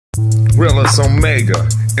Realist Omega,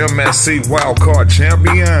 MSC Wildcard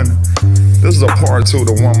Champion. This is a part 2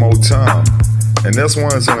 to One More Time. And this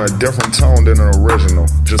one's in a different tone than the original.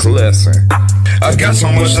 Just listen. I got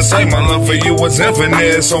so much to say, my love for you was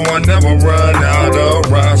infinite, so I never run out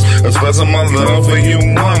of rhymes. Expressing my love for you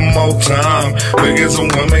one more time. Biggest of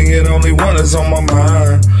women, yet only one is on my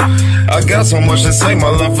mind. I got so much to say, my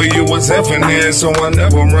love for you was infinite, so I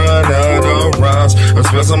never run out of rhymes.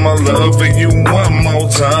 Expressing my love for you one more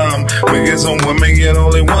time. Biggest of women, yet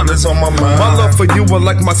only one is on my mind. My love for you,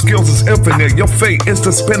 like my skills, is infinite. Your fate is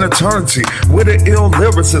to spend eternity with an ill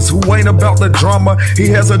lyricist who ain't about the drama. He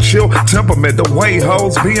has a chill temperament. The way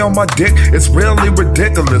hoes be on my dick, it's really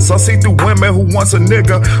ridiculous. I see through women who wants a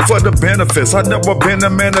nigga for the benefits. I never been a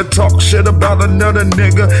man to talk shit about another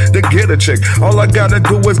nigga to get a chick. All I gotta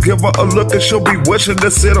do is give her a look and she'll be wishing to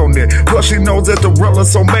sit on it. Plus she knows that the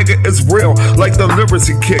Realist Omega is real, like the lyrics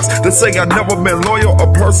he kicks. They say I never been loyal, a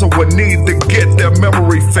person would need to get their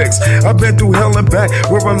memory fixed. I've been through hell and back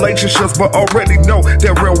with relationships, but already know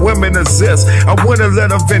that real women exist. I wouldn't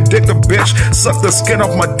let a vindictive bitch suck the skin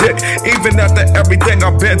off my dick. Even after everything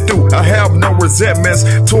I've been through, I have no resentments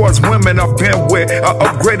towards women I've been with. I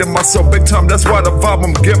upgraded myself big time, that's why the vibe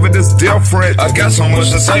I'm giving is different. I got so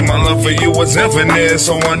much to say, my love for you was infinite,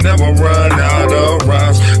 so I never run out of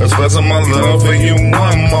rhymes. Expressing my love for you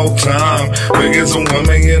one more time. Biggest of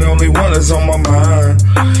women, yet only one is on my mind.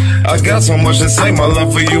 I got so much to say, my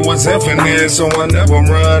love for you was infinite, so I never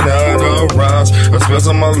run out of rhymes.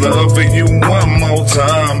 Expressing my love for you one more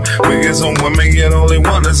time. Biggest of women, yet only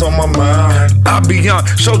one is on my mind. I beyond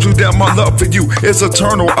showed you that my love for you is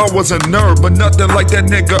eternal. I was a nerd, but nothing like that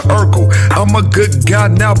nigga Urkel. I'm a good guy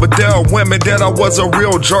now, but there are women that I was a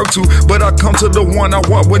real jerk to. But I come to the one I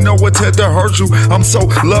want with no intent to hurt you. I'm so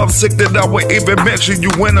lovesick that I would even mention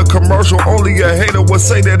you in a commercial. Only a hater would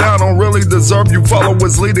say that I don't really deserve you.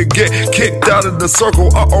 Followers leader get kicked out of the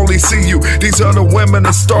circle. I only see you. These other women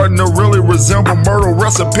are starting to really resemble murder.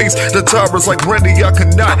 Rest in peace, the tyrants like Randy. I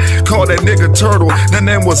cannot call that nigga Turtle. That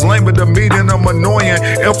name was lamer than me, and I'm annoying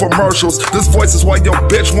infomercials. This voice is why your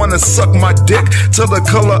bitch wanna suck my dick to the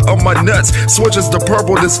color of my nuts. Switches to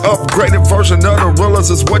purple, this upgraded version of the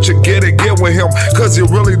Realist is what you get and get with him, cause you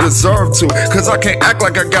really deserve to. Cause I can't act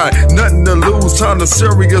like I got nothing to lose. Time to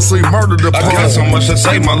seriously murder the I got so much to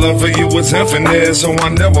say, my love for you was infinite, so I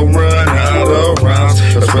never run out of rhymes.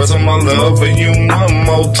 Expressing my love for you one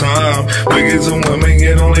more time. Biggest of women,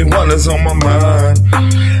 yet only one is on my mind.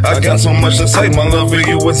 I got so much to say, my love for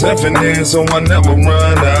you was infinite, so I never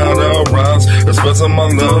run out of rhymes. Expressing my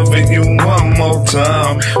love for you one more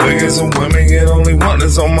time. Biggest of women, yet only one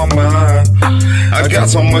is on my mind. I got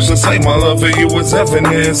so much to say, my love for you was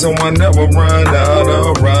infinite, so I never run out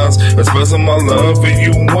of rhymes. Expressing my love for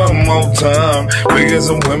you one more time. Biggest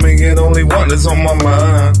of women, yet only one is on my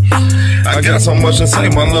mind. I got so much to say,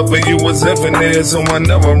 my love for you was infinite, so I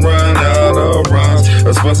never run out of rhymes.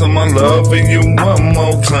 Expressing my love for you one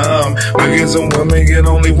more time. Biggest of women, yet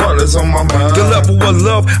only one is on my mind. The level of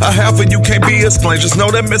love I have for you can't be explained. Just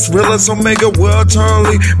know that Miss Realist Omega will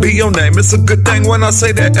eternally be your name. It's a good thing when I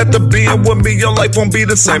say that at the being with me, your life won't be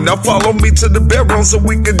the same. Now follow me to the bedroom so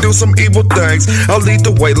we can do some evil things. I'll lead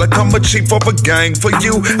the way like I'm a chief of a gang. For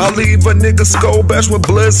you, I'll leave a nigga skull bash with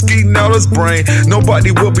blood skeeting out his brain.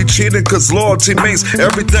 Nobody will be cheating, cause loyalty means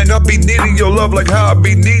everything. I be needing your love like how I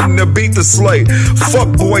be needing to beat the slate.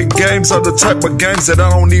 Fuck boy games are the type of games that I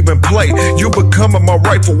don't even play. You becoming my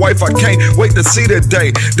rightful wife, I can't wait to see the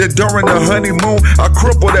day that during the honeymoon I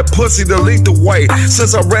cripple that pussy to lead the way.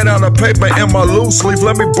 Since I ran out of paper in my loose sleeve,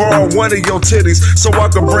 let me borrow one of your titties so I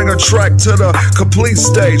can bring a track to the complete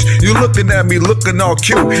stage. You looking at me looking all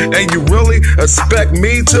cute, and you really expect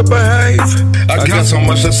me to behave? I got so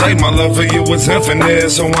much to say, my love for you was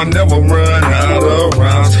infinite, so I never run out of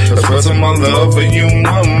rhymes. Expressing my love for you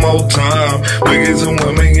one more time. Biggest of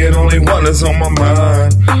women, yet only one is on my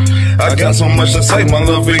mind. I got so much to say, my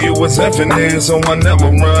love for you was infinite, so I never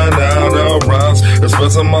run out of rhymes.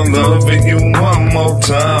 Expressing my love for you one more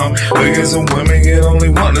time. Biggest of women, yet only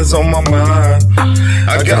one is on my mind.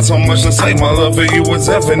 I got so much to say, my love for you was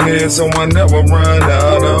infinite, so I never run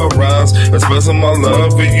out of rhymes. Expressing my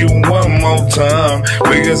love for you one more time.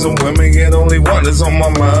 Biggest of women, yet only one is on my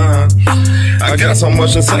mind. I got so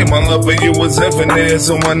much to say, my love for you was infinite,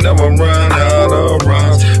 so I never run out of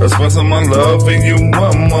rhymes. Expressing my love for you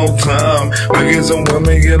one more time. Biggest of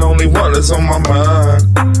women, yet only one is on my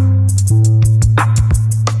mind.